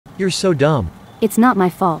You're so dumb. It's not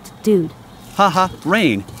my fault, dude. Haha,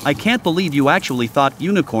 Rain, I can't believe you actually thought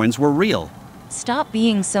unicorns were real. Stop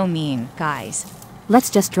being so mean, guys.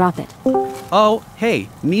 Let's just drop it. Oh, hey,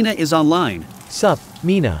 Mina is online. Sup,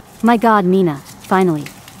 Mina? My god, Mina, finally.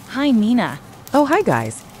 Hi, Mina. Oh, hi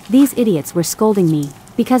guys. These idiots were scolding me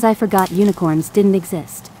because I forgot unicorns didn't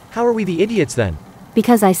exist. How are we the idiots then?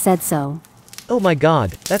 Because I said so. Oh my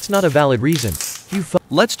god, that's not a valid reason. You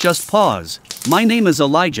Let's just pause. My name is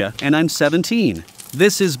Elijah and I'm 17.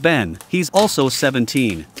 This is Ben, he's also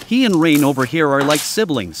 17. He and Rain over here are like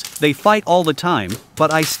siblings. They fight all the time,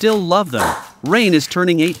 but I still love them. Rain is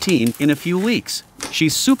turning 18 in a few weeks.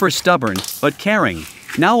 She's super stubborn, but caring.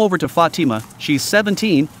 Now over to Fatima, she's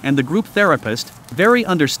 17 and the group therapist, very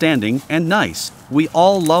understanding and nice. We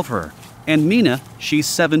all love her. And Mina, she's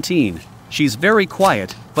 17. She's very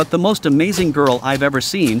quiet, but the most amazing girl I've ever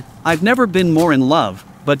seen. I've never been more in love,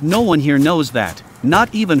 but no one here knows that,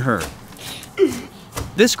 not even her.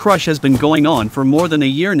 This crush has been going on for more than a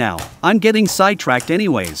year now. I'm getting sidetracked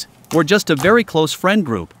anyways. We're just a very close friend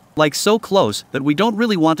group, like so close that we don't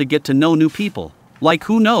really want to get to know new people. Like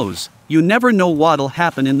who knows, you never know what'll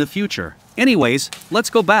happen in the future. Anyways, let's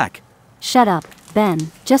go back. Shut up,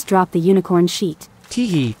 Ben, just drop the unicorn sheet.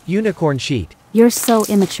 Teehee, unicorn sheet. You're so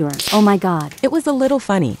immature, oh my god. It was a little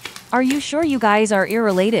funny. Are you sure you guys are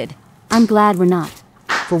irrelated? I'm glad we're not.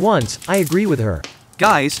 For once, I agree with her.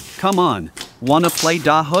 Guys, come on. Wanna play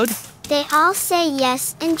Da Hood? They all say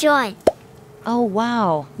yes and join. Oh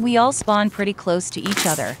wow, we all spawn pretty close to each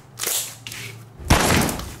other.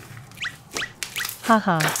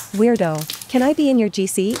 Haha, weirdo. Can I be in your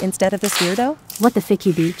GC instead of this weirdo? What the fick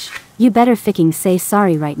you beach? You better ficking say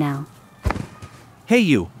sorry right now. Hey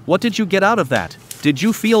you, what did you get out of that? Did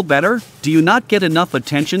you feel better? Do you not get enough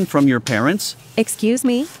attention from your parents? Excuse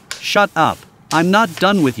me? Shut up. I'm not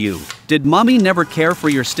done with you. Did mommy never care for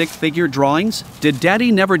your stick figure drawings? Did daddy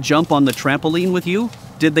never jump on the trampoline with you?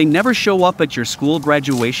 Did they never show up at your school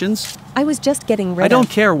graduations? I was just getting rid I of... don't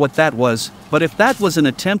care what that was, but if that was an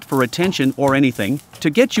attempt for attention or anything, to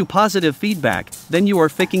get you positive feedback, then you are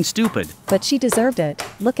ficking stupid. But she deserved it.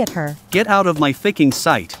 Look at her. Get out of my ficking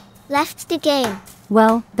sight. Left the game.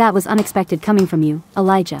 Well, that was unexpected coming from you,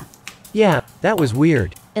 Elijah. Yeah, that was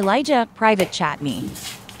weird. Elijah, private chat me.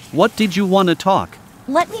 What did you want to talk?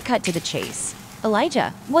 Let me cut to the chase.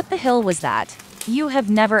 Elijah, what the hell was that? You have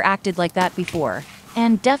never acted like that before.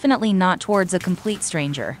 And definitely not towards a complete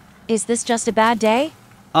stranger. Is this just a bad day?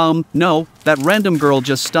 No, that random girl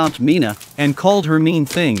just stomped Mina and called her mean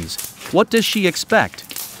things. What does she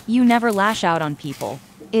expect? You never lash out on people.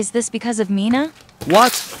 Is this because of Mina?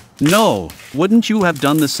 What? No, wouldn't you have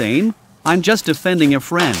done the same? I'm just defending a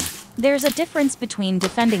friend. There's a difference between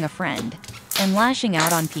defending a friend and lashing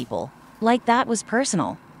out on people. Like that was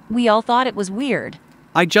personal. We all thought it was weird.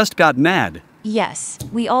 I just got mad. Yes,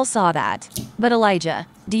 we all saw that. But Elijah,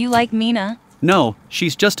 do you like Mina? No,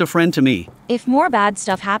 she's just a friend to me. If more bad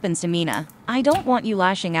stuff happens to Mina, I don't want you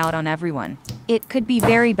lashing out on everyone. It could be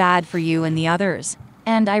very bad for you and the others.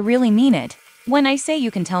 And I really mean it. When I say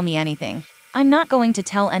you can tell me anything, I'm not going to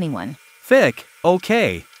tell anyone. Fick,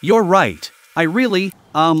 okay, you're right. I really,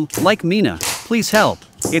 like Mina. Please help.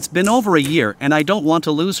 It's been over a year and I don't want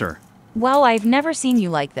to lose her. Wow, I've never seen you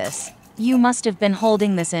like this. You must have been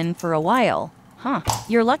holding this in for a while. Huh,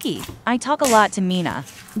 you're lucky. I talk a lot to Mina.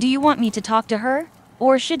 Do you want me to talk to her?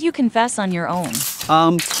 Or should you confess on your own?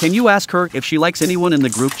 Can you ask her if she likes anyone in the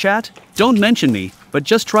group chat? Don't mention me, but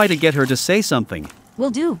just try to get her to say something.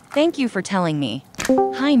 Will do. Thank you for telling me.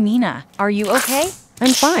 Hi, Mina. Are you okay?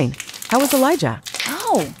 I'm fine. How was Elijah?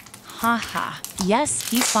 Oh, haha. Yes,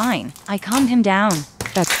 he's fine. I calmed him down.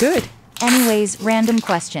 That's good. Anyways, random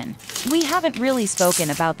question. We haven't really spoken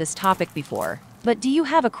about this topic before, but do you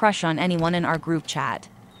have a crush on anyone in our group chat?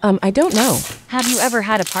 I don't know. Have you ever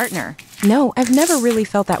had a partner? No, I've never really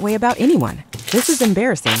felt that way about anyone. This is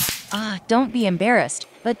embarrassing. Don't be embarrassed,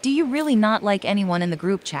 but do you really not like anyone in the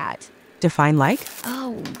group chat? Define like?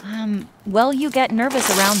 Oh, well, you get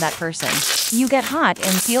nervous around that person. You get hot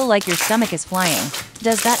and feel like your stomach is flying.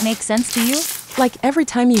 Does that make sense to you? Like every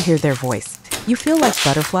time you hear their voice, you feel like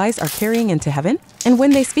butterflies are carrying into heaven? And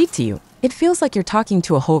when they speak to you, it feels like you're talking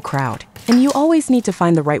to a whole crowd. And you always need to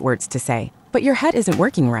find the right words to say, but your head isn't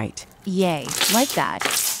working right. Yay, like that.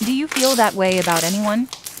 Do you feel that way about anyone?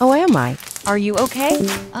 Oh, am I? Are you okay?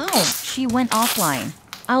 Oh, she went offline.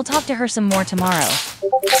 I'll talk to her some more tomorrow.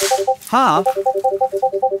 Huh?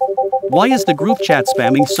 Why is the group chat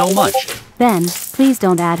spamming so much? Ben, please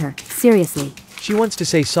don't add her. Seriously. She wants to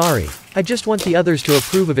say sorry. I just want the others to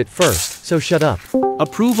approve of it first, so shut up.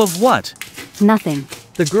 Approve of what? Nothing.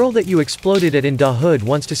 The girl that you exploded at in Da Hood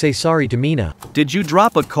wants to say sorry to Mina. Did you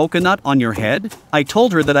drop a coconut on your head? I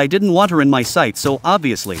told her that I didn't want her in my sight, so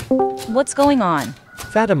obviously. What's going on?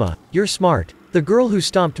 Fatima, you're smart. The girl who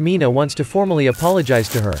stomped Mina wants to formally apologize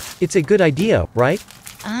to her. It's a good idea, right?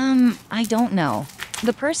 I don't know.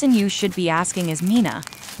 The person you should be asking is Mina.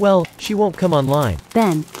 Well, she won't come online.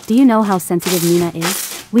 Ben, do you know how sensitive Mina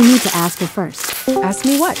is? We need to ask her first. Ask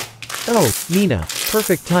me what? Oh, Mina,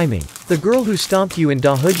 perfect timing. The girl who stomped you in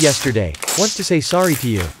Da Hood yesterday wants to say sorry to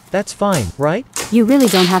you. That's fine, right? You really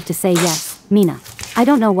don't have to say yes, Mina. I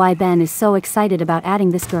don't know why Ben is so excited about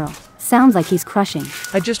adding this girl. Sounds like he's crushing.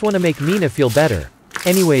 I just want to make Mina feel better.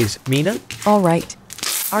 Anyways, Mina? All right.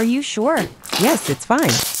 Are you sure? Yes, it's fine.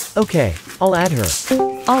 Okay, I'll add her.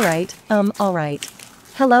 Alright, alright.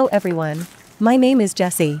 Hello everyone. My name is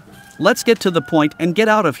Jessie. Let's get to the point and get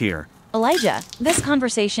out of here. Elijah, this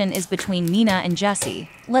conversation is between Mina and Jesse.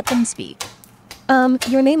 Let them speak.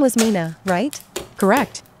 Your name was Mina, right?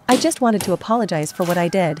 Correct. I just wanted to apologize for what I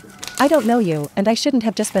did. I don't know you, and I shouldn't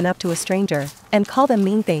have just been up to a stranger and call them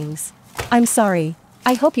mean things. I'm sorry.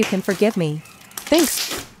 I hope you can forgive me.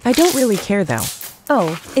 Thanks. I don't really care though.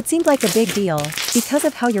 Oh, it seemed like a big deal because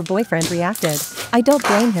of how your boyfriend reacted. I don't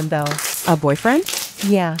blame him though. A boyfriend?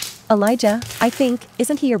 Yeah. Elijah, I think,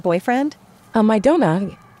 isn't he your boyfriend? I don't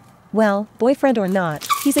know. Well, boyfriend or not,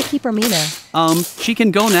 he's a keeper, Mina. She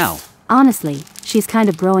can go now. Honestly, she's kind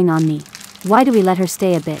of growing on me. Why do we let her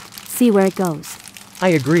stay a bit? See where it goes. I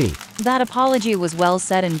agree. That apology was well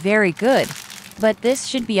said and very good. But this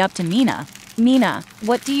should be up to Mina. Mina,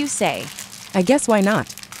 what do you say? I guess why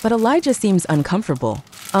not? But Elijah seems uncomfortable.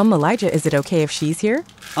 Elijah, is it okay if she's here?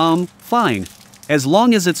 Fine. As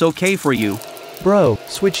long as it's okay for you. Bro,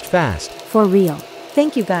 switched fast. For real.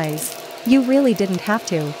 Thank you guys. You really didn't have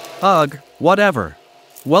to. Ugh, whatever.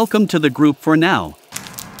 Welcome to the group for now.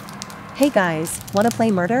 Hey guys, wanna play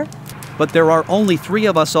murder? But there are only 3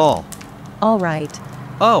 of us all. Alright.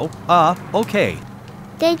 Oh, okay.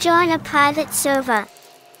 They join a private server.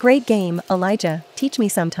 Great game, Elijah. Teach me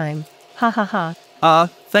sometime. Ha ha ha.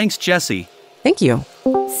 Thanks, Jesse. Thank you.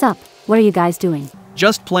 Sup, what are you guys doing?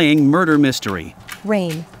 Just playing murder mystery.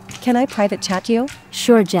 Rain, can I private chat you?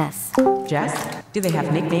 Sure, Jess. Jess? Do they have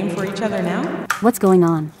a nickname for each other now? What's going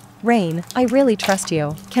on? Rain, I really trust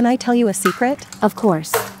you. Can I tell you a secret? Of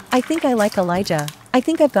course. I think I like Elijah. I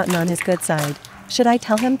think I've gotten on his good side. Should I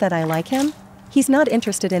tell him that I like him? He's not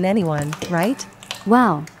interested in anyone, right?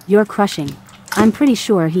 Wow, you're crushing. I'm pretty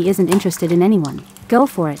sure he isn't interested in anyone. Go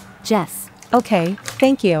for it, Jess. Okay,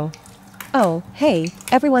 thank you. Oh, hey,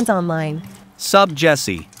 everyone's online. Sub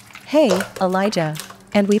Jesse. Hey, Elijah.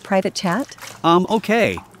 And we private chat?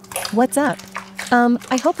 Okay. What's up?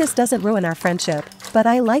 I hope this doesn't ruin our friendship, but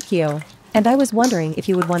I like you. And I was wondering if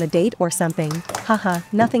you would want a date or something. Haha,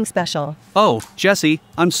 nothing special. Oh, Jesse,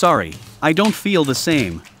 I'm sorry. I don't feel the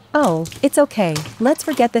same. Oh, it's okay. Let's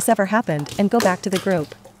forget this ever happened and go back to the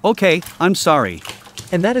group. Okay, I'm sorry.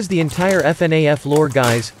 And that is the entire FNAF lore,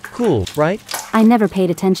 guys. Cool, right? I never paid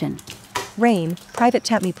attention. Rain, private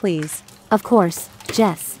chat me please. Of course,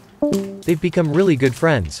 Jess. They've become really good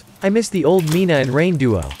friends. I miss the old Mina and Rain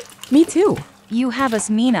duo. Me too. You have us,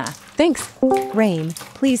 Mina. Thanks. Rain,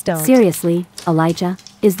 please don't. Seriously, Elijah?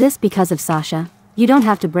 Is this because of Sasha? You don't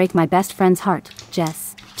have to break my best friend's heart,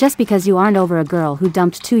 Jess. Just because you aren't over a girl who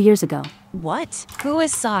dumped 2 years ago. What? Who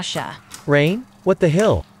is Sasha? Rain? What the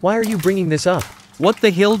hell? Why are you bringing this up? What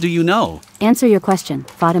the hell do you know? Answer your question,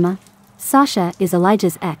 Fatima. Sasha is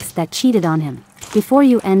Elijah's ex that cheated on him. Before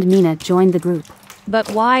you and Mina joined the group.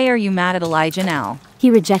 But why are you mad at Elijah now? He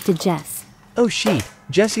rejected Jess. Oh sheet,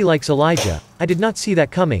 Jesse likes Elijah. I did not see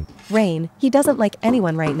that coming. Rain, he doesn't like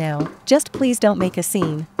anyone right now. Just please don't make a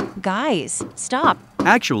scene. Guys, stop.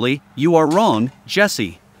 Actually, you are wrong,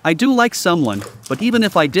 Jesse. I do like someone, but even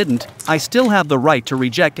if I didn't, I still have the right to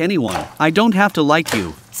reject anyone. I don't have to like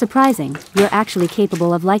you. Surprising, you're actually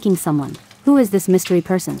capable of liking someone. Who is this mystery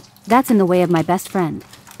person? That's in the way of my best friend.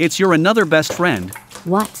 It's your another best friend.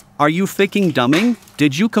 What? Are you faking dumbing?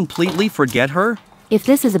 Did you completely forget her? If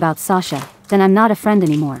this is about Sasha, then I'm not a friend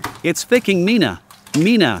anymore. It's faking Mina.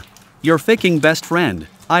 Mina, your faking best friend.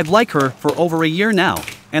 I've liked her for over a year now,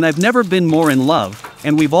 and I've never been more in love,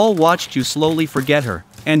 and we've all watched you slowly forget her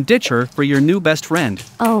and ditch her for your new best friend.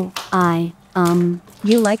 Oh,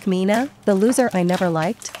 You like Mina, the loser I never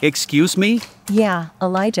liked? Excuse me? Yeah,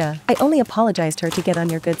 Elijah. I only apologized her to get on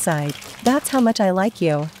your good side. That's how much I like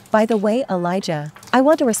you. By the way, Elijah, I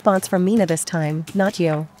want a response from Mina this time, not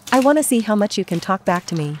you. I want to see how much you can talk back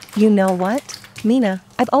to me. You know what? Mina,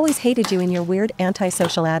 I've always hated you and your weird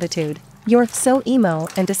antisocial attitude. You're so emo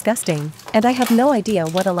and disgusting, and I have no idea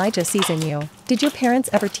what Elijah sees in you. Did your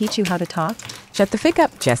parents ever teach you how to talk? Shut the fick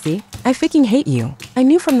up, Jessie. I freaking hate you. I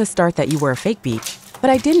knew from the start that you were a fake beach,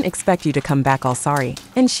 but I didn't expect you to come back all sorry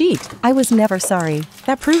and cheat. I was never sorry.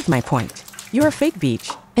 That proved my point. You're a fake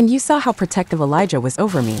beach, and you saw how protective Elijah was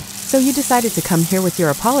over me, so you decided to come here with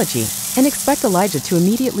your apology and expect Elijah to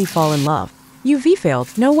immediately fall in love. You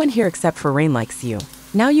V-failed. No one here except for Rain likes you.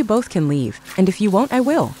 Now you both can leave, and if you won't, I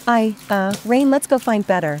will. Rain, let's go find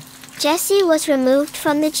better. Jessie was removed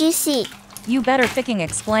from the GC. You better ficking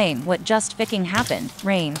explain what just ficking happened,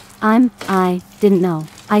 Rain. I didn't know.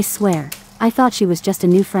 I swear. I thought she was just a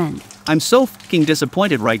new friend. I'm so fucking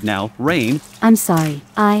disappointed right now, Rain. I'm sorry.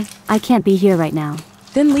 I can't be here right now.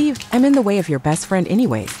 Then leave. I'm in the way of your best friend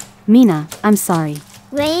anyways. Mina, I'm sorry.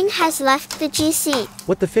 Rain has left the GC.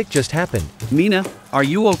 What the fick just happened? Mina, are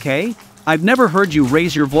you okay? I've never heard you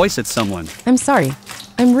raise your voice at someone. I'm sorry.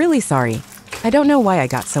 I'm really sorry. I don't know why I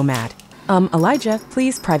got so mad. Elijah,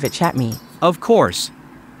 please private chat me. Of course.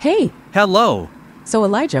 Hey. Hello. So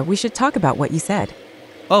Elijah, we should talk about what you said.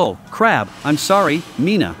 Oh, crap, I'm sorry,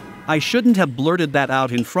 Mina. I shouldn't have blurted that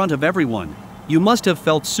out in front of everyone. You must have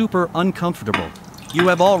felt super uncomfortable. You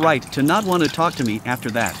have all right to not want to talk to me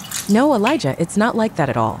after that. No, Elijah, it's not like that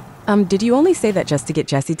at all. Did you only say that just to get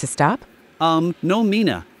Jessie to stop? No,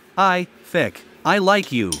 Mina. I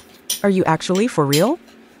like you. Are you actually for real?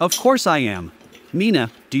 Of course I am. Mina,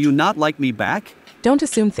 do you not like me back? Don't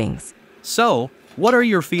assume things. So, what are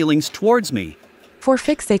your feelings towards me? For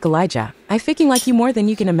fick's sake, Elijah, I ficking like you more than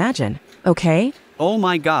you can imagine, okay? Oh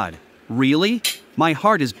my god, really? My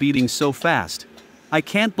heart is beating so fast. I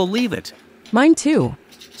can't believe it. Mine too.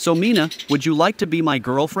 So Mina, would you like to be my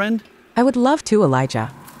girlfriend? I would love to,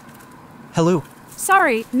 Elijah. Hello.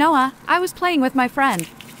 Sorry, Noah, I was playing with my friend.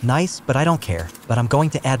 Nice, but I don't care. But I'm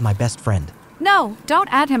going to add my best friend. No,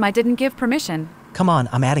 don't add him, I didn't give permission. Come on,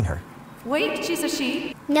 I'm adding her. Wait, she's a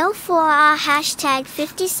she? No for our hashtag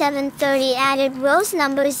 5730 added Rose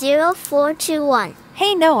number 0421.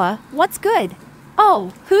 Hey Noah, what's good?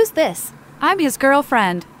 Oh, who's this? I'm his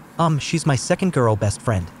girlfriend. She's my second girl best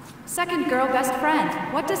friend. Second girl best friend.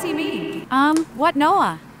 What does he mean? What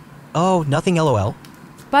Noah? Oh, nothing LOL.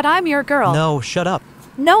 But I'm your girl. No, shut up.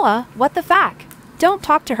 Noah, what the fack? Don't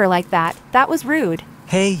talk to her like that. That was rude.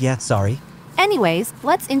 Hey, yeah, sorry. Anyways,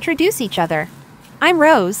 let's introduce each other. I'm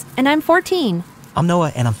Rose, and I'm 14. I'm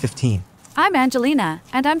Noah, and I'm 15. I'm Angelina,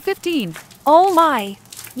 and I'm 15. Oh my.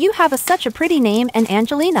 You have such a pretty name, and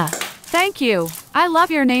Angelina. Thank you. I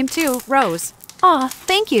love your name too, Rose. Aw,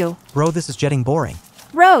 thank you. Bro, this is getting boring.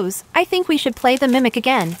 Rose, I think we should play the mimic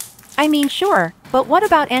again. I mean, sure, but what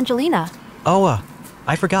about Angelina? Oh,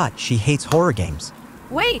 I forgot. She hates horror games.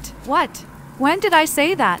 Wait, what? When did I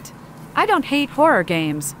say that? I don't hate horror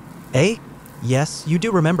games. Eh? Yes, you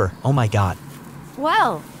do remember. Oh my god.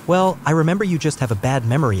 Well, I remember you just have a bad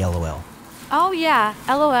memory, LOL. Oh yeah,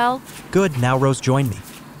 LOL. Good, now Rose join me.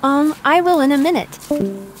 I will in a minute.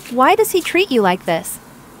 Why does he treat you like this?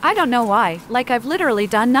 I don't know why, like I've literally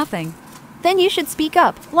done nothing. Then you should speak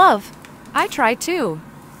up, love. I try too.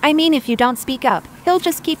 I mean, if you don't speak up, he'll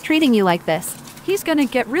just keep treating you like this. He's gonna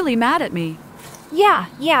get really mad at me.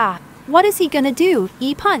 Yeah. What is he gonna do?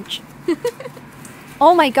 E-punch?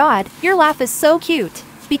 Oh my god, your laugh is so cute.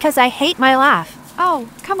 Because I hate my laugh. Oh,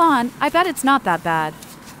 come on, I bet it's not that bad.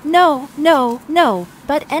 No.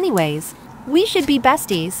 But anyways, we should be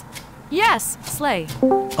besties. Yes, slay.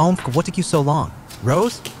 What took you so long?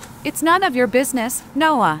 Rose? It's none of your business,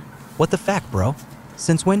 Noah. What the fact, bro?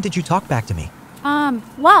 Since when did you talk back to me?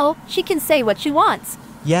 Well, she can say what she wants.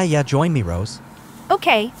 Yeah, join me, Rose.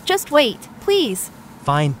 Okay, just wait, please.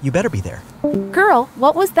 Fine, you better be there. Girl,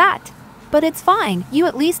 what was that? But it's fine, you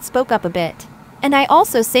at least spoke up a bit. And I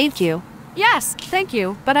also saved you. Yes, thank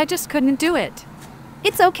you, but I just couldn't do it.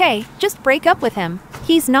 It's okay, just break up with him.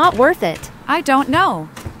 He's not worth it. I don't know.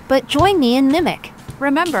 But join me in Mimic.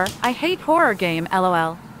 Remember, I hate horror game,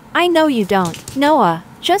 LOL. I know you don't, Noah.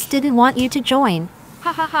 Just didn't want you to join.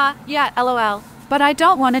 Ha, yeah, LOL. But I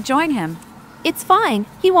don't want to join him. It's fine,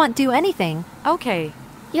 he won't do anything. Okay.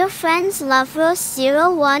 Your friends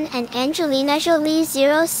LoveRose01 and Angelina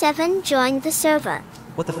Jolie07 joined the server.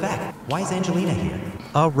 What the fact? Why is Angelina here?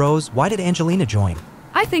 Rose, why did Angelina join?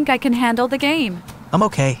 I think I can handle the game. I'm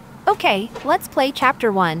okay. Okay, let's play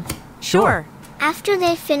Chapter 1. Sure. After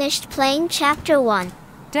they finished playing Chapter 1.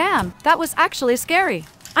 Damn, that was actually scary.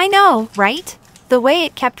 I know, right? The way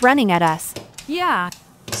it kept running at us. Yeah.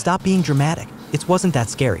 Stop being dramatic. It wasn't that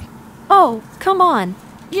scary. Oh, come on.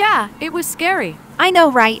 Yeah, it was scary. I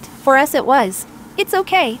know, right? For us it was. It's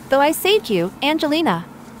okay, though I saved you, Angelina.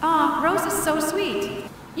 Aw, Rose is so sweet.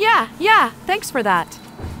 Yeah, thanks for that.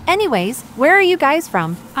 Anyways, where are you guys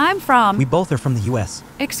from? I'm from. We both are from the US.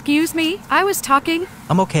 Excuse me? I was talking.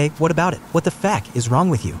 I'm okay, what about it? What the feck is wrong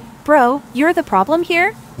with you? Bro, you're the problem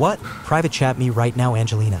here? What? Private chat me right now,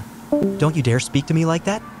 Angelina. Don't you dare speak to me like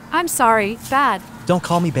that? I'm sorry. Bad. Don't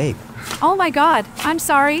call me babe. Oh my god. I'm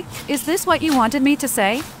sorry. Is this what you wanted me to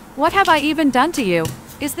say? What have I even done to you?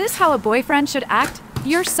 Is this how a boyfriend should act?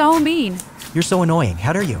 You're so mean. You're so annoying,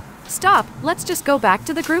 how dare you? Stop. Let's just go back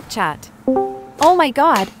to the group chat. Oh my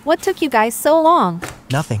god, what took you guys so long?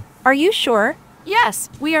 Nothing. Are you sure? Yes,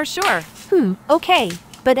 we are sure. Okay.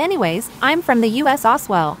 But anyways, I'm from the US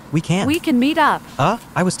Oswell. We can't. We can meet up.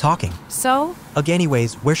 I was talking. So?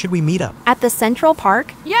 Anyways, where should we meet up? At the Central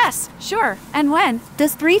Park? Yes, sure. And when?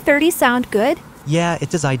 Does 3:30 sound good? Yeah,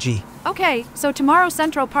 it does IG. Okay, so tomorrow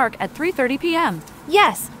Central Park at 3:30 p.m.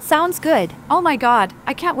 Yes, sounds good. Oh my god,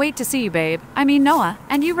 I can't wait to see you, babe. I mean Noah,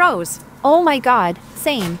 and you Rose. Oh my god,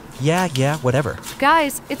 same. Yeah, whatever.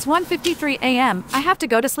 Guys, it's 1:53 a.m. I have to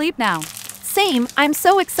go to sleep now. Same, I'm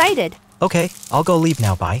so excited. Okay, I'll go leave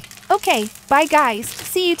now, bye. Okay, bye guys,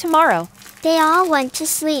 see you tomorrow. They all went to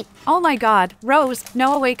sleep. Oh my god, Rose,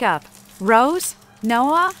 Noah, wake up. Rose?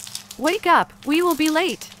 Noah? Wake up, we will be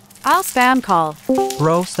late. I'll spam call.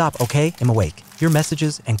 Bro, stop, okay? I'm awake. Your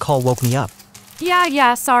messages and call woke me up.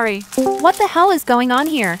 Yeah, sorry. What the hell is going on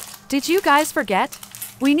here? Did you guys forget?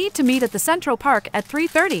 We need to meet at the Central Park at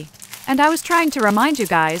 3:30. And I was trying to remind you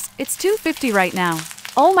guys, it's 2:50 right now.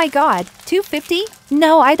 Oh my god, 2:50?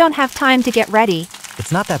 No, I don't have time to get ready.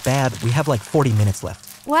 It's not that bad, we have like 40 minutes left.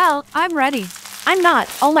 Well, I'm ready. I'm not,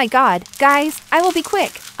 oh my god. Guys, I will be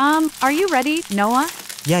quick. Are you ready, Noah?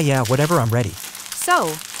 Yeah, whatever, I'm ready.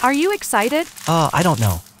 So, are you excited? I don't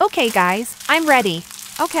know. Okay guys, I'm ready.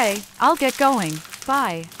 Okay, I'll get going.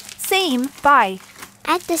 Bye. Same, bye.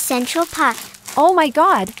 At the Central Park. Oh my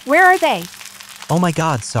god, where are they? Oh my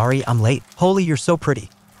god, sorry, I'm late. Holy, you're so pretty.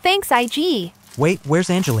 Thanks, IG. Wait, where's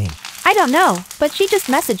Angeline? I don't know, but she just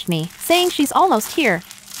messaged me, saying she's almost here.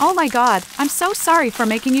 Oh my god, I'm so sorry for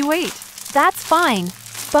making you wait. That's fine.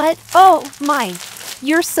 But, oh my,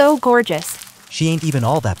 you're so gorgeous. She ain't even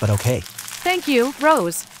all that, but okay. Thank you,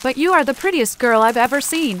 Rose, but you are the prettiest girl I've ever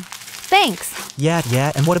seen. Thanks.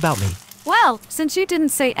 Yeah, and what about me? Well, since you didn't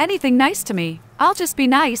say anything nice to me, I'll just be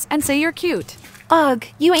nice and say you're cute. Ugh,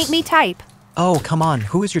 you ain't me type. Oh, come on,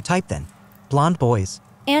 who is your type then? Blonde boys.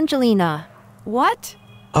 Angelina. What?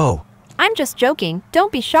 Oh. I'm just joking,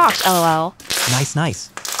 don't be shocked, lol. Nice.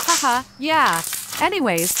 Haha, yeah.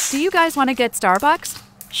 Anyways, do you guys want to get Starbucks?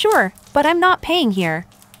 Sure, but I'm not paying here.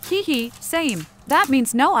 Hee, same. That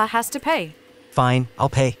means Noah has to pay. Fine, I'll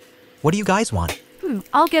pay. What do you guys want?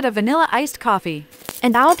 I'll get a vanilla iced coffee.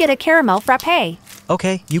 And I'll get a caramel frappe.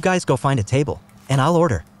 Okay, you guys go find a table, and I'll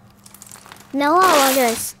order. Noah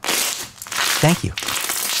orders. Thank you.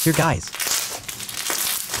 Here, guys.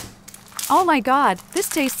 Oh my god, this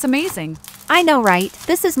tastes amazing. I know, right?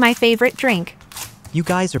 This is my favorite drink. You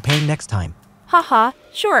guys are paying next time. Haha,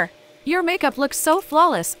 sure. Your makeup looks so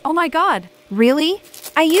flawless, oh my god. Really?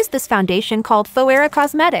 I used this foundation called Foera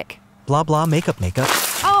Cosmetic. Blah blah makeup.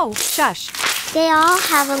 Oh, shush. They all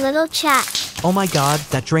have a little chat. Oh my god,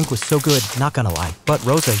 that drink was so good, not gonna lie. But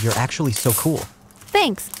Rosa, you're actually so cool.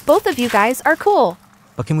 Thanks, both of you guys are cool.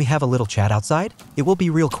 But can we have a little chat outside? It will be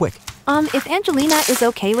real quick. If Angelina is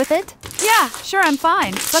okay with it? Yeah, sure, I'm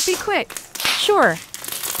fine, but be quick. Sure.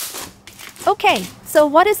 Okay, so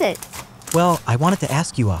what is it? Well, I wanted to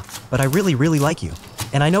ask you, but I really like you.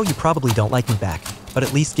 And I know you probably don't like me back, but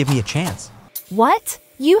at least give me a chance. What?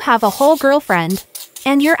 You have a whole girlfriend?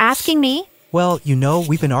 And you're asking me? Well, you know,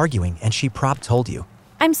 we've been arguing and she told you.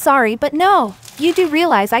 I'm sorry, but no. You do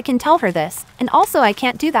realize I can tell her this, and also I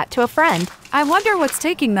can't do that to a friend. I wonder what's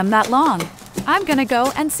taking them that long. I'm gonna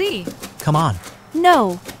go and see. Come on.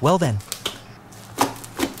 No. Well then.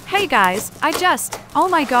 Hey guys, oh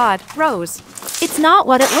my god, Rose. It's not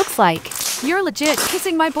what it looks like. You're legit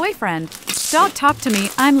kissing my boyfriend. Don't talk to me,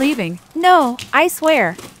 I'm leaving. No, I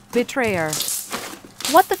swear. Betrayer.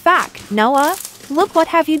 What the fuck, Noah? Look what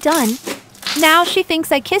have you done? Now she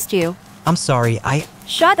thinks I kissed you. I'm sorry,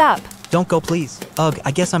 Shut up. Don't go please. Ugh,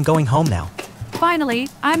 I guess I'm going home now. Finally,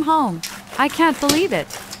 I'm home. I can't believe it.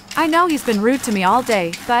 I know he's been rude to me all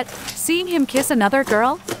day, but seeing him kiss another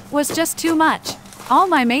girl was just too much. All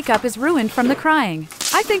my makeup is ruined from the crying.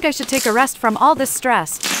 I think I should take a rest from all this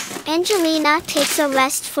stress. Angelina takes a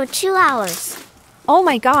rest for 2 hours. Oh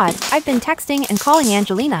my god, I've been texting and calling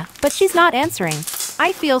Angelina, but she's not answering.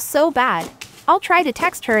 I feel so bad. I'll try to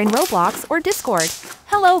text her in Roblox or Discord.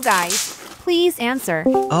 Hello guys. Please answer.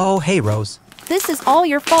 Oh, hey Rose. This is all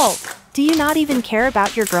your fault. Do you not even care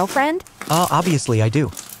about your girlfriend? Obviously I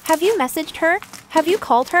do. Have you messaged her? Have you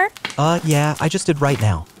called her? Yeah, I just did right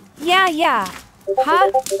now. Yeah.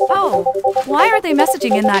 Huh? Oh, why are they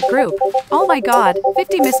messaging in that group? Oh my god,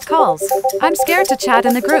 50 missed calls. I'm scared to chat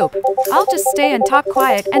in the group. I'll just stay and talk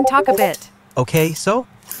quiet and talk a bit. Okay, so?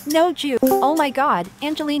 No, Ju. Oh my god,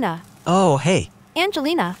 Angelina. Oh, hey.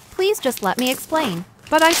 Angelina, please just let me explain.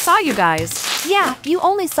 But I saw you guys. Yeah, you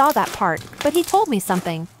only saw that part, but he told me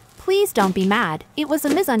something. Please don't be mad. It was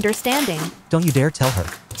a misunderstanding. Don't you dare tell her.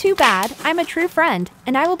 Too bad. I'm a true friend,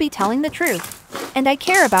 and I will be telling the truth. And I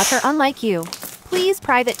care about her unlike you. Please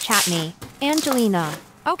private chat me, Angelina.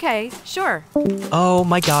 Okay, sure. Oh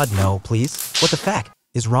my god, no, please. What the fuck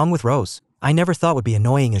is wrong with Rose? I never thought would be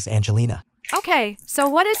annoying as Angelina. Okay, so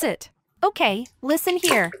what is it? Okay, listen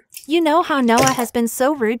here. You know how Noah has been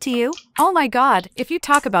so rude to you? Oh my god, if you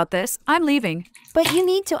talk about this, I'm leaving. But you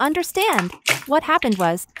need to understand. What happened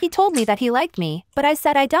was, he told me that he liked me, but I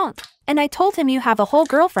said I don't. And I told him you have a whole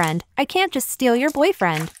girlfriend. I can't just steal your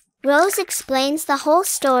boyfriend. Rose explains the whole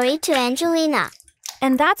story to Angelina.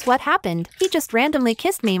 And that's what happened. He just randomly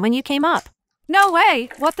kissed me when you came up. No way,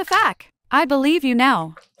 what the fuck? I believe you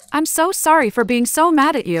now. I'm so sorry for being so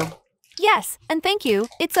mad at you. Yes, and thank you.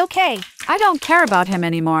 It's okay. I don't care about him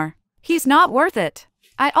anymore. He's not worth it.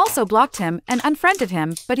 I also blocked him and unfriended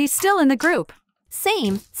him, but he's still in the group.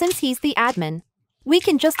 Same, since he's the admin. We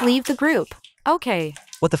can just leave the group. Okay.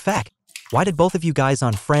 What the fuck? Why did both of you guys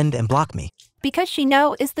unfriend and block me? Because she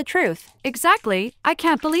know is the truth. Exactly, I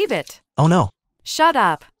can't believe it. Oh no. Shut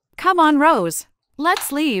up. Come on, Rose.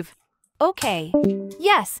 Let's leave. Okay.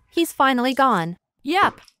 Yes, he's finally gone.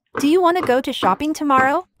 Yep. Do you want to go to shopping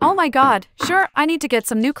tomorrow? Oh my god, sure, I need to get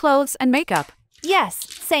some new clothes and makeup. Yes,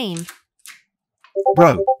 same.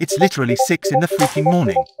 Bro, it's literally 6 in the freaking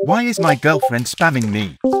morning. Why is my girlfriend spamming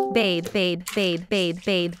me? Babe.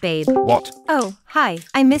 What? Oh, hi,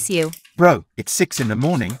 I miss you. Bro, it's 6 in the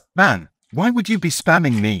morning. Man, why would you be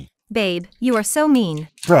spamming me? Babe, you are so mean.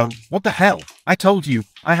 Bro, what the hell? I told you,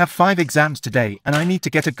 I have 5 exams today and I need to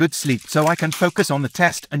get a good sleep so I can focus on the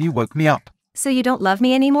test and you woke me up. So you don't love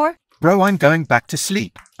me anymore? Bro, I'm going back to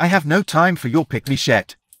sleep. I have no time for your pick me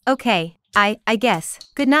shit. Okay, I guess.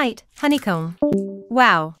 Good night, honeycomb.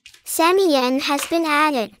 Wow. Sammy Yen has been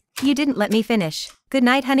added. You didn't let me finish. Good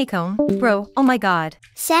night, honeycomb. Bro, oh my god.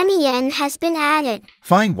 Sammy Yen has been added.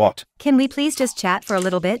 Fine, what? Can we please just chat for a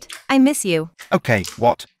little bit? I miss you. Okay,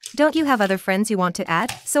 what? Don't you have other friends you want to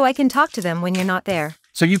add? So I can talk to them when you're not there.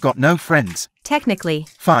 So you got no friends? Technically.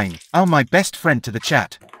 Fine, I'll my best friend to the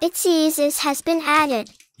chat. Itzy has been added.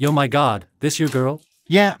 Yo my god, this your girl?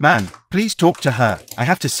 Yeah, man, please talk to her. I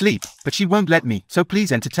have to sleep, but she won't let me, so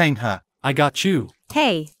please entertain her. I got you.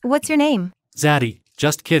 Hey, what's your name? Zaddy,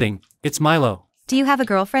 just kidding. It's Milo. Do you have a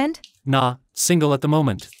girlfriend? Nah, single at the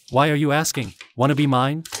moment. Why are you asking? Wanna be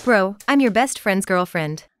mine? Bro, I'm your best friend's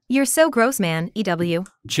girlfriend. You're so gross, man, EW.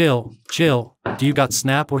 Chill. Do you got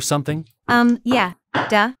Snap or something? Yeah.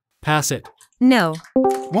 Duh. Pass it. No.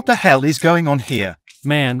 What the hell is going on here?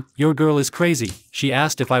 Man, your girl is crazy. She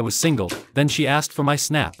asked if I was single, then she asked for my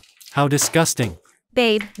Snap. How disgusting.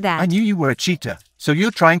 Babe, that. I knew you were a cheater, so you're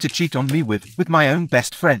trying to cheat on me with my own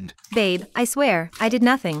best friend. Babe, I swear, I did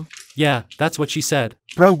nothing. Yeah, that's what she said.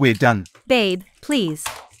 Bro, we're done. Babe, please.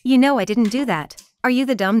 You know I didn't do that. Are you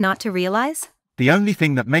the dumb not to realize? The only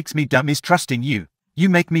thing that makes me dumb is trusting you. You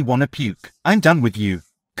make me wanna puke. I'm done with you.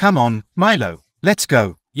 Come on, Milo, let's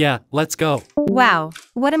go. Yeah, let's go. Wow,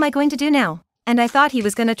 what am I going to do now? And I thought he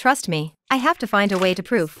was gonna trust me. I have to find a way to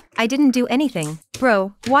prove I didn't do anything.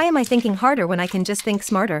 Bro, why am I thinking harder when I can just think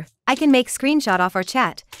smarter? I can make screenshot off our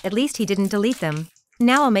chat. At least he didn't delete them.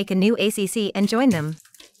 Now I'll make a new ACC and join them.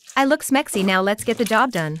 I look smexy now, let's get the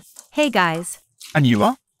job done. Hey guys. And you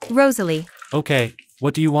are? Rosalie. Okay,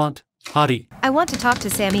 what do you want? Hottie. I want to talk to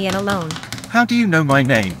Sammy and alone. How do you know my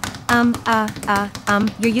name?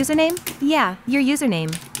 Your username? Yeah, your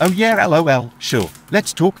username. Oh yeah, LOL, sure.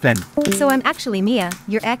 Let's talk then. So I'm actually Mia,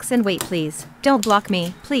 your ex, and wait please. Don't block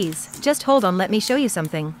me, please. Just hold on, let me show you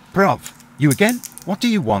something. Bruv, you again? What do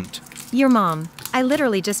you want? Your mom. I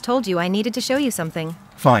literally just told you I needed to show you something.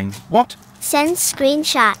 Fine, what? Send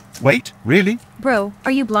screenshot. Wait, really? Bro,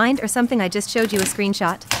 are you blind or something? I just showed you a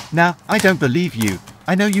screenshot. Nah, I don't believe you.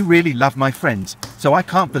 I know you really love my friends, so I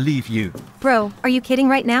can't believe you. Bro, are you kidding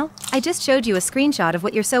right now? I just showed you a screenshot of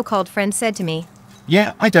what your so-called friend said to me.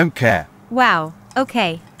 Yeah, I don't care. Wow,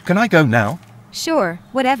 okay. Can I go now? Sure,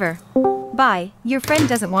 whatever. Bye, your friend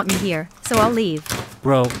doesn't want me here, so I'll leave.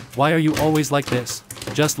 Bro, why are you always like this?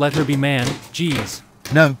 Just let her be, man, jeez.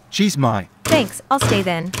 No, she's my. Thanks, I'll stay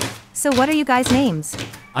then. So what are you guys' names?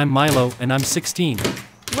 I'm Milo and I'm 16.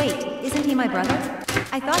 Wait, isn't he my brother?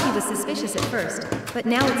 I thought he was suspicious at first, but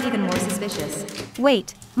now it's even more suspicious.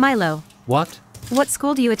 Wait, Milo. What? What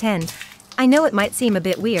school do you attend? I know it might seem a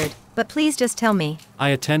bit weird, but please just tell me. I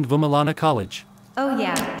attend Vumalana College. Oh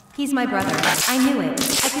yeah, he's my brother. I knew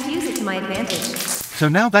it. I could use it to my advantage. So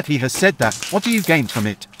now that he has said that, what do you gain from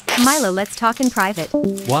it? Milo, let's talk in private.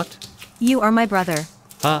 What? You are my brother.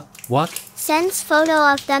 What? Sends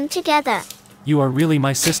photo of them together. You are really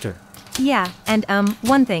my sister. Yeah, and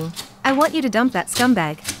one thing. I want you to dump that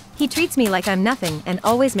scumbag. He treats me like I'm nothing and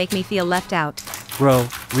always make me feel left out. Bro,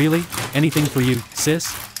 really? Anything for you,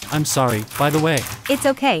 sis? I'm sorry, by the way. It's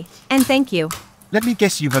okay, and thank you. Let me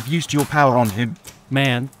guess, you have used your power on him.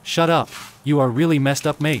 Man, shut up. You are really messed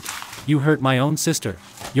up, mate. You hurt my own sister.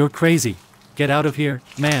 You're crazy. Get out of here,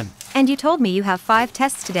 man. And you told me you have 5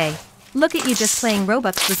 tests today. Look at you just playing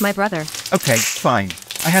Robux with my brother. Okay, fine.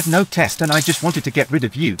 I had no test and I just wanted to get rid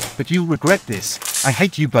of you, but you'll regret this. I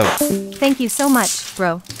hate you both. Thank you so much,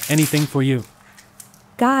 bro. Anything for you.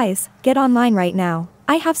 Guys, get online right now.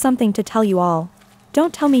 I have something to tell you all.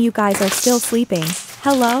 Don't tell me you guys are still sleeping.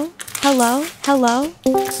 Hello? Hello? Hello?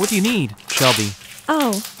 What do you need, Shelby?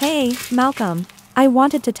 Oh, hey, Malcolm. I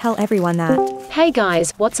wanted to tell everyone that. Hey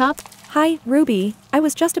guys, what's up? Hi, Ruby. I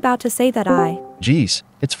was just about to say that Geez,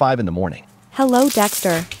 it's 5 in the morning. Hello,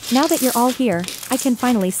 Dexter. Now that you're all here, I can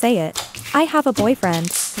finally say it. I have a boyfriend.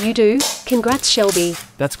 You do? Congrats, Shelby.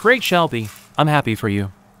 That's great, Shelby. I'm happy for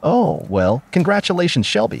you. Oh, well, congratulations,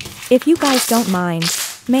 Shelby. If you guys don't mind,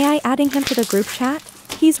 may I adding him to the group chat?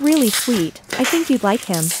 He's really sweet. I think you'd like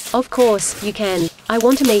him. Of course, you can. I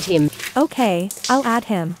want to meet him. Okay, I'll add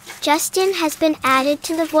him. Justin has been added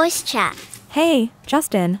to the voice chat. Hey,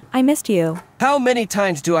 Justin, I missed you. How many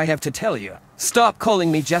times do I have to tell you? Stop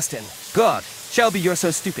calling me Justin. God, Shelby, you're so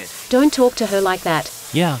stupid. Don't talk to her like that.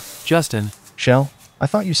 Yeah, Justin. Shell, I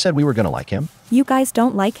thought you said we were gonna like him. You guys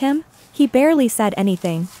don't like him? He barely said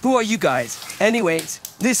anything. Who are you guys? Anyways,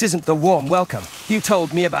 this isn't the warm welcome you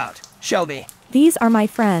told me about, Shelby. These are my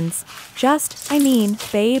friends.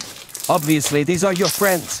 Babe. Obviously, these are your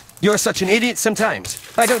friends. You're such an idiot sometimes.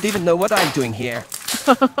 I don't even know what I'm doing here.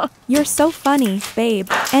 You're so funny, babe.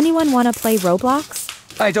 Anyone wanna play Roblox?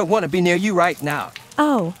 I don't want to be near you right now.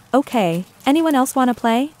 Oh, okay. Anyone else wanna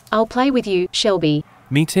play? I'll play with you, Shelby.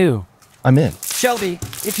 Me too. I'm in. Shelby,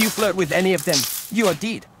 if you flirt with any of them, you are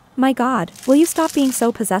dead. My god, will you stop being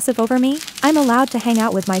so possessive over me? I'm allowed to hang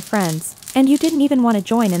out with my friends, and you didn't even want to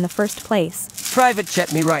join in the first place. Private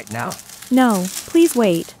chat me right now. No, please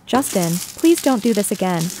wait. Justin, please don't do this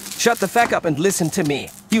again. Shut the fuck up and listen to me.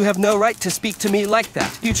 You have no right to speak to me like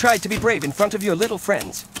that. You tried to be brave in front of your little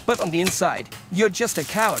friends, but on the inside, you're just a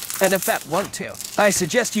coward and a fat one too. I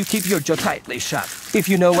suggest you keep your jaw tightly shut if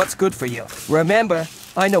you know what's good for you. Remember,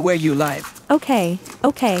 I know where you live. Okay,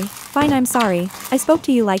 fine, I'm sorry. I spoke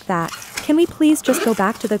to you like that. Can we please just go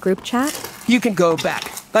back to the group chat? You can go back.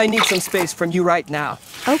 I need some space from you right now.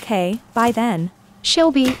 Okay, bye then.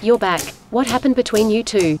 Shelby, you're back. What happened between you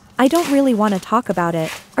two? I don't really want to talk about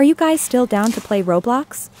it. Are you guys still down to play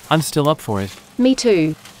Roblox? I'm still up for it. Me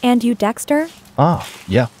too. And you, Dexter?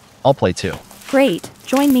 Yeah, I'll play too. Great,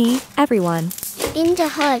 join me, everyone. In the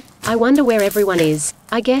hood. I wonder where everyone is.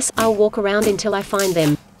 I guess I'll walk around until I find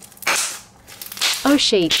them. Oh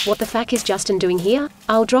shit, what the fuck is Justin doing here?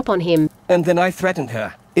 I'll drop on him. And then I threatened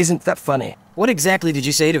her. Isn't that funny? What exactly did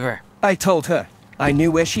you say to her? I told her. I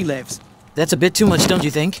knew where she lives. That's a bit too much, don't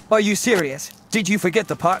you think? Are you serious? Did you forget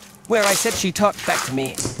the part where I said she talked back to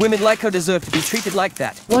me? Women like her deserve to be treated like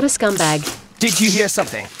that. What a scumbag. Did you hear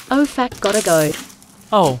something? Oh fuck, gotta go.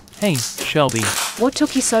 Oh, hey, Shelby. What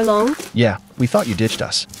took you so long? Yeah, we thought you ditched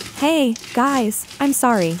us. Hey, guys, I'm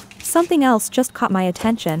sorry. Something else just caught my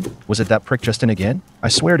attention. Was it that prick Justin again? I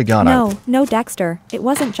swear to God No, Dexter. It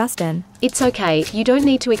wasn't Justin. It's okay, you don't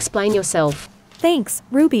need to explain yourself. Thanks,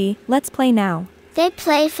 Ruby. Let's play now. They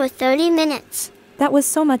play for 30 minutes. That was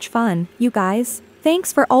so much fun, you guys.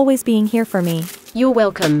 Thanks for always being here for me. You're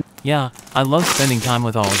welcome. Yeah, I love spending time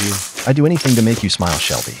with all of you. I'd do anything to make you smile,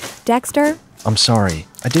 Shelby. Dexter? I'm sorry.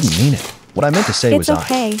 I didn't mean it. What I meant to say was It's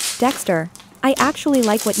okay, Dexter. I actually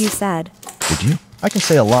like what you said. Did you? I can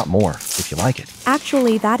say a lot more, if you like it.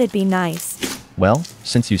 Actually, that'd be nice. Well,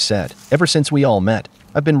 since you said, ever since we all met,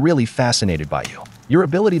 I've been really fascinated by you. Your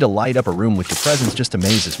ability to light up a room with your presence just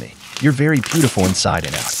amazes me. You're very beautiful inside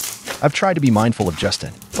and out. I've tried to be mindful of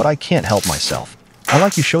Justin, but I can't help myself. I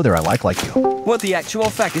like you show there I like you. What the actual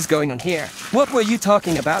fuck is going on here? What were you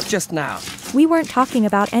talking about just now? We weren't talking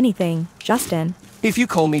about anything, Justin. If you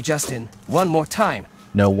call me Justin one more time.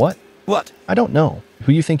 No what? What? I don't know.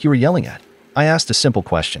 Who you think you were yelling at? I asked a simple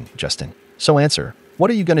question, Justin. So answer. What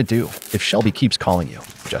are you gonna do if Shelby keeps calling you,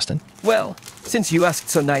 Justin? Well, since you asked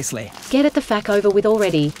so nicely. Get it the fuck over with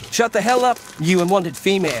already. Shut the hell up, you unwanted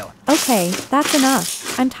female. Okay, that's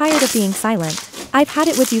enough. I'm tired of being silent. I've had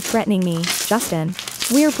it with you threatening me, Justin.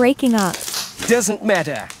 We're breaking up. Doesn't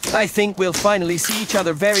matter. I think we'll finally see each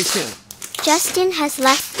other very soon. Justin has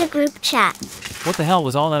left the group chat. What the hell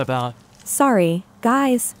was all that about? Sorry,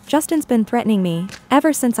 guys, Justin's been threatening me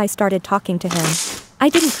ever since I started talking to him. I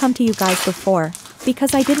didn't come to you guys before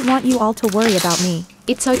because I didn't want you all to worry about me.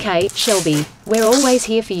 It's okay, Shelby. We're always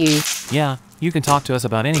here for you. Yeah, you can talk to us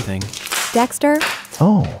about anything. Dexter?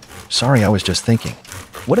 Oh, sorry, I was just thinking.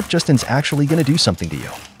 What if Justin's actually gonna do something to you?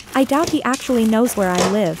 I doubt he actually knows where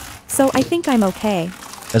I live, so I think I'm okay.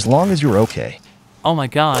 As long as you're okay. Oh my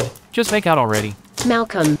god, just make out already.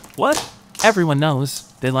 Malcolm. What? Everyone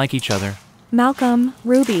knows. They like each other. Malcolm,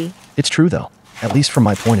 Ruby. It's true though, at least from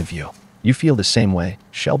my point of view. You feel the same way,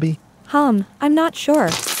 Shelby? I'm not sure.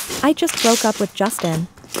 I just broke up with Justin,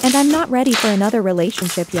 and I'm not ready for another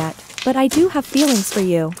relationship yet, but I do have feelings for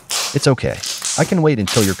you. It's okay. I can wait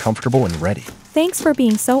until you're comfortable and ready. Thanks for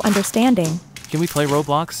being so understanding. Can we play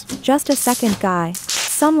Roblox? Just a second, guy.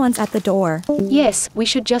 Someone's at the door. Yes, we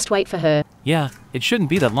should just wait for her. Yeah, it shouldn't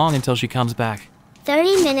be that long until she comes back.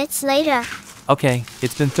 30 minutes later. Okay,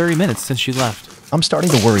 it's been 30 minutes since she left. I'm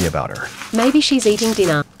starting to worry about her. Maybe she's eating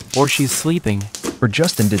dinner. Or she's sleeping. Or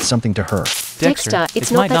Justin did something to her. Dexter,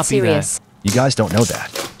 it's not that serious. You guys don't know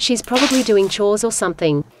that. She's probably doing chores or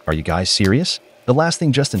something. Are you guys serious? The last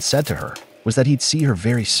thing Justin said to her was that he'd see her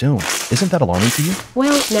very soon. Isn't that alarming to you?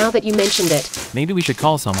 Well, now that you mentioned it. Maybe we should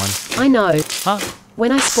call someone. I know. Huh?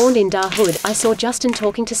 When I spawned in Dahood, I saw Justin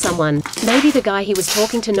talking to someone. Maybe the guy he was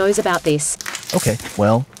talking to knows about this. Okay,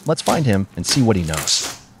 well, let's find him and see what he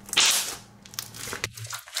knows.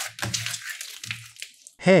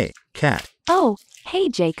 Hey, Kat. Oh, hey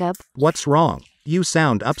Jacob. What's wrong? You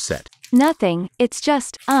sound upset. Nothing, it's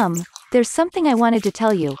just, there's something I wanted to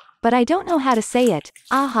tell you, but I don't know how to say it.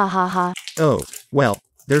 Ah ha ha ha. Oh, well,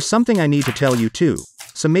 there's something I need to tell you too.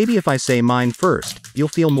 So maybe if I say mine first, you'll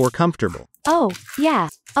feel more comfortable. Oh, yeah,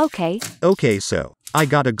 okay. Okay, so, I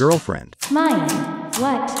got a girlfriend. Mine.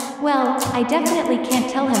 What? Well, I definitely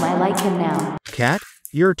can't tell him I like him now. Kat,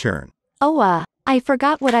 your turn. Oh, I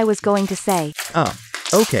forgot what I was going to say.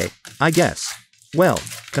 Okay, I guess. Well,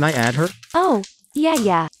 can I add her? Oh,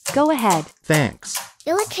 yeah, go ahead. Thanks.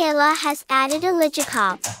 Illa Kayla has added a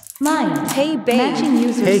Ligicop. Mine. Hey, babe. Matching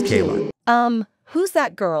users Hey, too. Kayla. Who's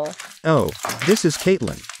that girl? Oh, this is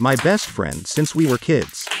Caitlin, my best friend since we were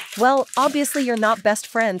kids. Well, obviously you're not best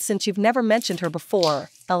friends since you've never mentioned her before,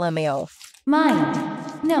 LMAO. Mine.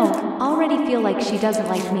 No, already feel like she doesn't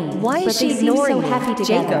like me. Why is she so ignoring happy me?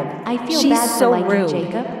 together. Jacob. I feel She's bad so for liking rude.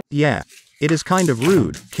 Jacob. Yeah, it is kind of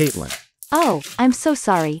rude, Caitlin. Oh, I'm so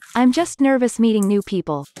sorry. I'm just nervous meeting new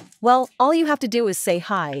people. Well, all you have to do is say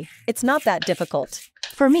hi. It's not that difficult.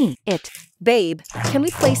 For me, it. Babe, can we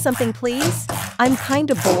play something please? I'm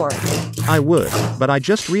kinda bored. I would, but I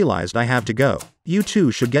just realized I have to go. You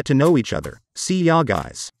two should get to know each other. See ya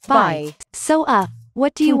guys. Bye. So,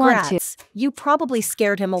 what do you want to? Congrats. You probably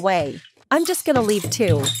scared him away. I'm just gonna leave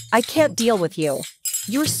too. I can't deal with you.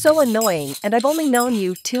 You're so annoying, and I've only known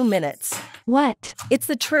you 2 minutes. What? It's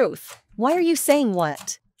the truth. Why are you saying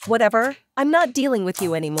what? Whatever, I'm not dealing with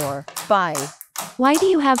you anymore. Bye. Why do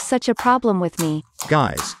you have such a problem with me?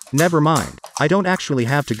 Guys, never mind. I don't actually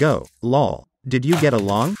have to go. Lol. Did you get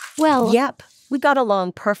along? Well, Yep, we got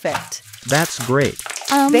along perfect. That's great.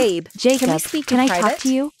 Babe, Jacob, can we speak can in I private? talk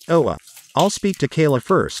to you? Oh, I'll speak to Kayla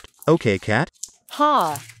first. Okay, Kat?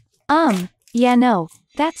 Ha. Yeah, no,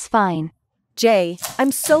 that's fine. Jay,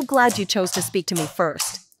 I'm so glad you chose to speak to me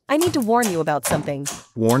first. I need to warn you about something.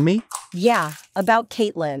 Warn me? Yeah, about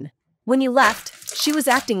Caitlin. When you left, she was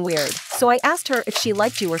acting weird, so I asked her if she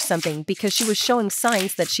liked you or something because she was showing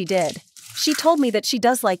signs that she did. She told me that she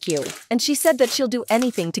does like you, and she said that she'll do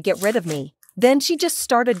anything to get rid of me. Then she just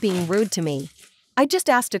started being rude to me. I just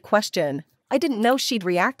asked a question. I didn't know she'd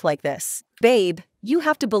react like this. Babe, you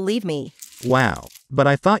have to believe me. Wow, but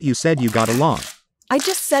I thought you said you got along. I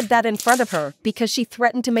just said that in front of her because she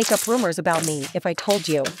threatened to make up rumors about me if I told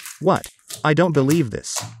you. What? I don't believe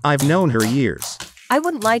this. I've known her years. I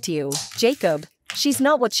wouldn't lie to you, Jacob. She's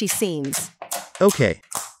not what she seems. Okay,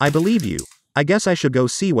 I believe you. I guess I should go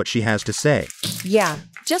see what she has to say. Yeah,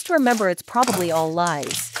 just remember it's probably all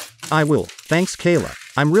lies. I will. Thanks, Kayla.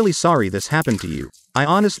 I'm really sorry this happened to you. I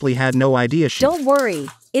honestly had no idea she— Don't worry,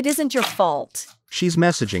 it isn't your fault. She's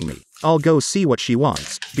messaging me. I'll go see what she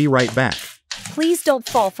wants. Be right back. Please don't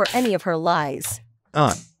fall for any of her lies.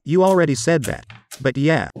 You already said that. But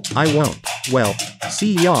yeah, I won't. Well,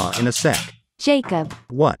 see ya in a sec. Jacob.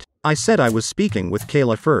 What? I said I was speaking with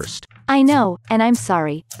Kayla first. I know, and I'm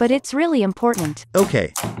sorry, but it's really important.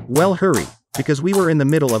 Okay, well hurry, because we were in the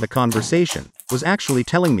middle of a conversation, was actually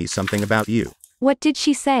telling me something about you. What did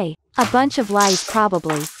she say? A bunch of lies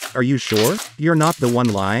probably. Are you sure? You're not the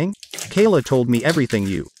one lying? Kayla told me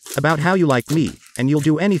everything about how you like me, and you'll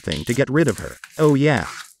do anything to get rid of her. Oh yeah.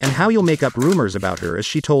 And how you'll make up rumors about her as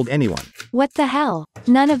she told anyone. What the hell?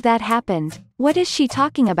 None of that happened. What is she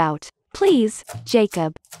talking about? Please,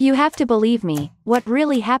 Jacob, you have to believe me. What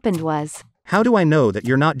really happened was. How do I know that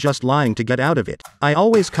you're not just lying to get out of it? I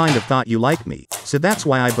always kind of thought you liked me, so that's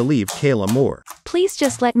why I believed Kayla more. Please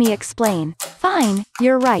just let me explain. Fine,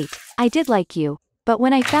 you're right. I did like you. But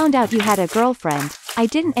when I found out you had a girlfriend, I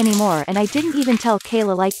didn't anymore, and I didn't even tell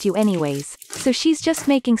Kayla liked you anyways. So she's just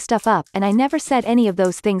making stuff up, and I never said any of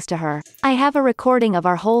those things to her. I have a recording of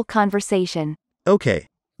our whole conversation. Okay.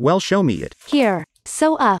 Well, show me it. Here.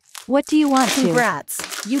 So what do you want to?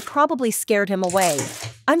 Congrats. You probably scared him away.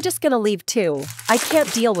 I'm just gonna leave too. I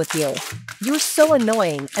can't deal with you. You're so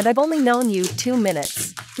annoying, and I've only known you 2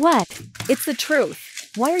 minutes. What? It's the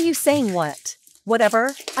truth. Why are you saying what?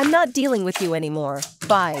 Whatever, I'm not dealing with you anymore.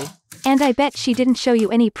 Bye. And I bet she didn't show you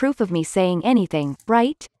any proof of me saying anything,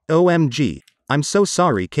 right? OMG. I'm so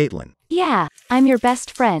sorry, Caitlin. Yeah, I'm your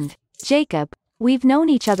best friend. Jacob, we've known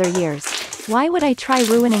each other years. Why would I try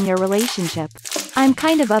ruining your relationship? I'm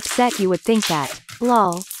kind of upset you would think that.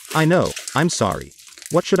 Lol. I know, I'm sorry.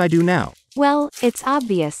 What should I do now? Well, it's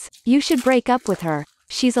obvious. You should break up with her.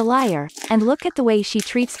 She's a liar, and look at the way she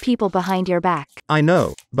treats people behind your back. I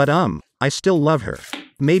know, but I still love her.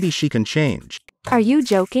 Maybe she can change. Are you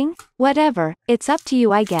joking? Whatever, it's up to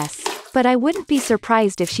you I guess. But I wouldn't be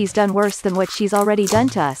surprised if she's done worse than what she's already done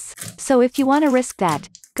to us. So if you want to risk that,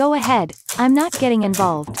 go ahead. I'm not getting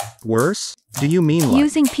involved. Worse? Do you mean like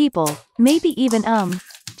using people, maybe even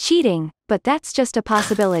cheating, but that's just a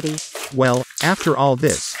possibility. Well, after all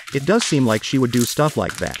this, it does seem like she would do stuff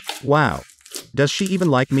like that. Wow. Does she even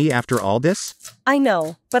like me after all this? I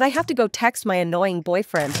know, but I have to go text my annoying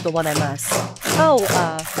boyfriend, the one I must. Oh,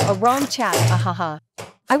 a wrong chat, ahaha.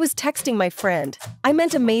 I was texting my friend. I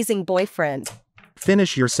meant amazing boyfriend.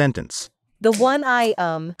 Finish your sentence. The one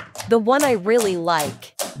I really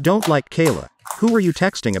like. Don't like Kayla. Who were you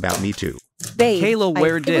texting about me to? Babe,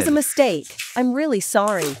 Kayla, it was a mistake. I'm really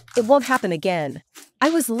sorry. It won't happen again. I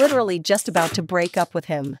was literally just about to break up with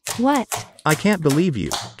him. What? I can't believe you,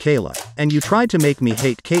 Kayla. And you tried to make me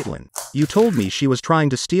hate Caitlin. You told me she was trying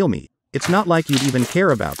to steal me. It's not like you'd even care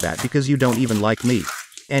about that because you don't even like me.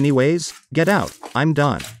 Anyways, get out. I'm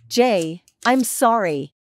done. Jay, I'm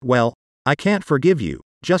sorry. Well, I can't forgive you.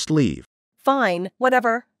 Just leave. Fine,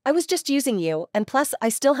 whatever. I was just using you, and plus I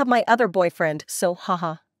still have my other boyfriend, so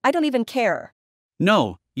haha. I don't even care.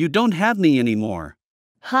 No, you don't have me anymore.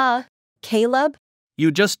 Huh? Caleb? You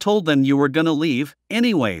just told them you were gonna leave,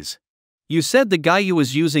 anyways. You said the guy you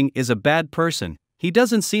was using is a bad person. He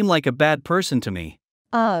doesn't seem like a bad person to me.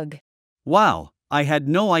 Ugh. Wow, I had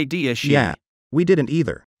no idea she... Yeah, we didn't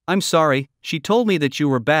either. I'm sorry, she told me that you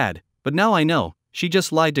were bad, but now I know, she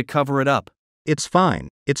just lied to cover it up. It's fine,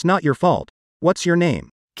 it's not your fault. What's your name?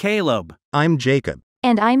 Caleb. I'm Jacob.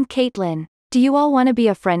 And I'm Caitlin. Do you all want to be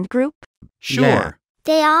a friend group? Sure. Yeah.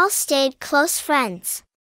 They all stayed close friends.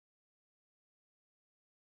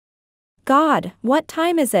 God, what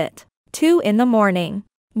time is it? 2 in the morning.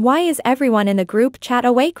 Why is everyone in the group chat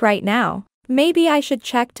awake right now? Maybe I should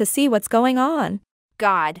check to see what's going on.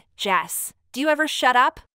 God, Jess, do you ever shut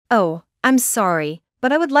up? Oh, I'm sorry,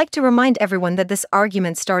 but I would like to remind everyone that this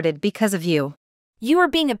argument started because of you. You are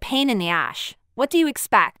being a pain in the ass. What do you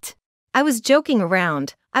expect? I was joking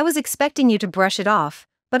around. I was expecting you to brush it off,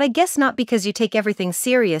 but I guess not because you take everything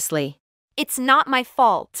seriously. It's not my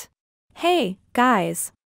fault. Hey,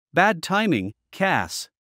 guys. Bad timing, Cass.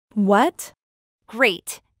 What?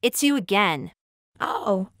 Great, it's you again.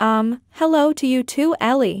 Oh, hello to you too,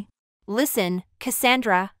 Ellie. Listen,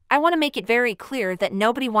 Cassandra, I want to make it very clear that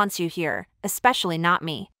nobody wants you here, especially not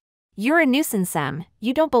me. You're a nuisance, Sam.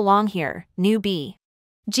 You don't belong here, newbie.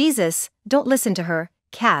 Jesus, don't listen to her.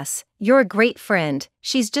 Cass, you're a great friend.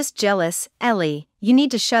 She's just jealous. Ellie, you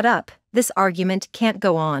need to shut up. This argument can't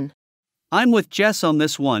go on. I'm with Jess on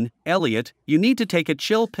this one. Elliot, you need to take a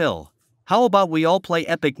chill pill. How about we all play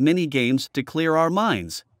epic mini games to clear our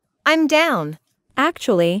minds? I'm down.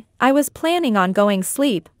 Actually, I was planning on going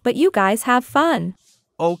sleep, but you guys have fun.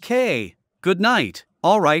 Okay. Good night.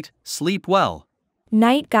 Alright, sleep well.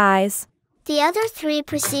 Night, guys. The other three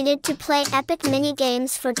proceeded to play epic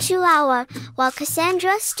mini-games for 2 hours, while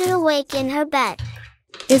Cassandra stood awake in her bed.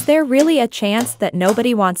 Is there really a chance that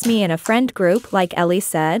nobody wants me in a friend group like Ellie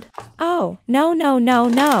said? Oh,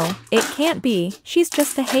 no. It can't be. She's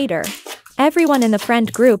just a hater. Everyone in the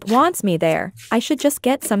friend group wants me there. I should just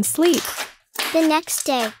get some sleep. The next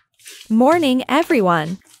day. Morning,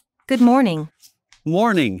 everyone. Good morning.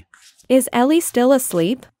 Morning. Is Ellie still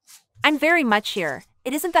asleep? I'm very much here.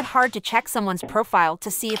 It isn't that hard to check someone's profile to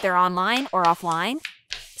see if they're online or offline.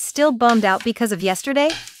 Still bummed out because of yesterday?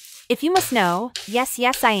 If you must know, yes,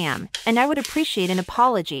 I am, and I would appreciate an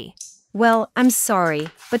apology. Well, I'm sorry,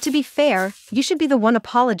 but to be fair, you should be the one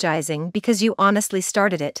apologizing because you honestly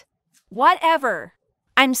started it. Whatever.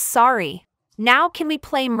 I'm sorry. Now can we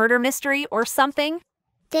play murder mystery or something?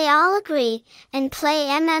 They all agree and play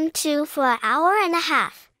MM2 for an hour and a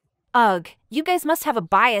half. Ugh, you guys must have a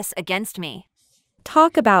bias against me.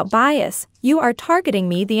 Talk about bias. You are targeting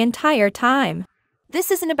me the entire time.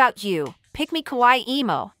 This isn't about you. Pick me kawaii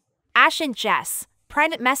emo. Ash and Jess,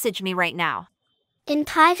 private message me right now. In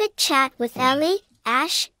private chat with Ellie,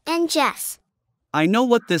 Ash, and Jess. I know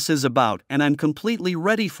what this is about and I'm completely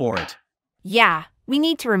ready for it. Yeah, we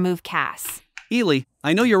need to remove Cass. Ely,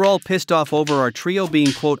 I know you're all pissed off over our trio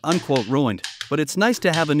being quote-unquote ruined, but it's nice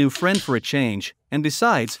to have a new friend for a change, and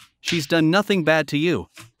besides, she's done nothing bad to you.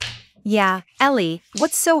 Yeah, Ellie,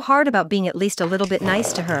 what's so hard about being at least a little bit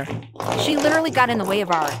nice to her? She literally got in the way of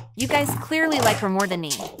our. You guys clearly like her more than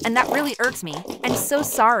me, and that really irks me. I'm so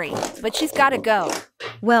sorry, but she's gotta go.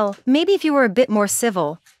 Well, maybe if you were a bit more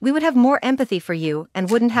civil, we would have more empathy for you and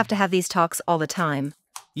wouldn't have to have these talks all the time.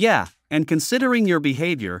 Yeah, and considering your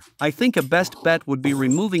behavior, I think a best bet would be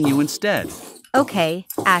removing you instead. Okay,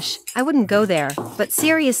 Ash, I wouldn't go there, but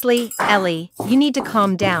seriously, Ellie, you need to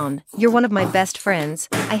calm down. You're one of my best friends.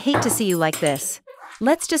 I hate to see you like this.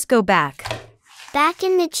 Let's just go back. Back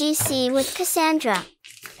in the GC with Cassandra.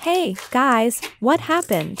 Hey, guys, what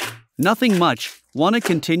happened? Nothing much. Want to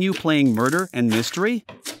continue playing murder and mystery?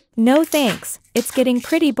 No thanks. It's getting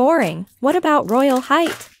pretty boring. What about Royal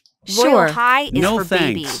Height? Royal High is No for thanks.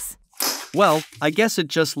 babies. Well, I guess it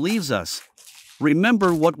just leaves us.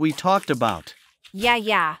 Remember what we talked about.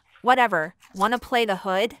 Yeah, whatever. Wanna play the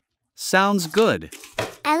hood? Sounds good.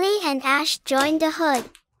 Ellie and Ash joined the hood.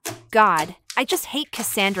 God, I just hate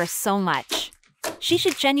Cassandra so much. She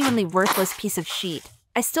should genuinely worthless piece of shit.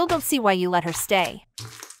 I still don't see why you let her stay.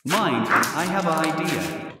 Mind, I have an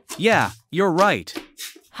idea. Yeah, you're right.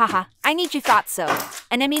 Haha, I need you thought so.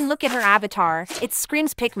 And I mean, look at her avatar. It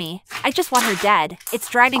screams pick me. I just want her dead. It's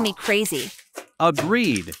driving me crazy.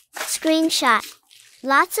 Agreed. Screenshot.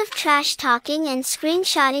 Lots of trash talking and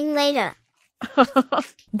screenshotting later.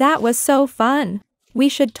 That was so fun. We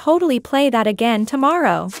should totally play that again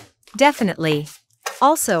tomorrow. Definitely.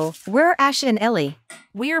 Also, where are Ash and Ellie?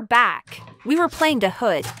 We're back. We were playing the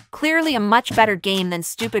hood. Clearly a much better game than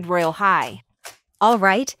stupid Royal High. All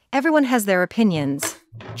right, everyone has their opinions.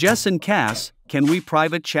 Jess and Cass, can we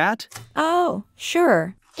private chat? Oh,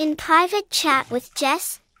 sure. In private chat with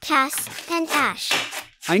Jess, Cass, and Ash.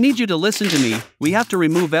 I need you to listen to me. We have to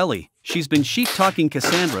remove Ellie. She's been sheep-talking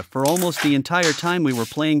Cassandra for almost the entire time we were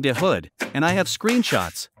playing the hood, and I have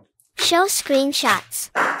screenshots. Show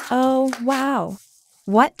screenshots. Oh, wow.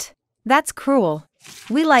 What? That's cruel.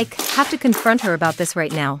 We have to confront her about this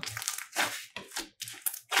right now.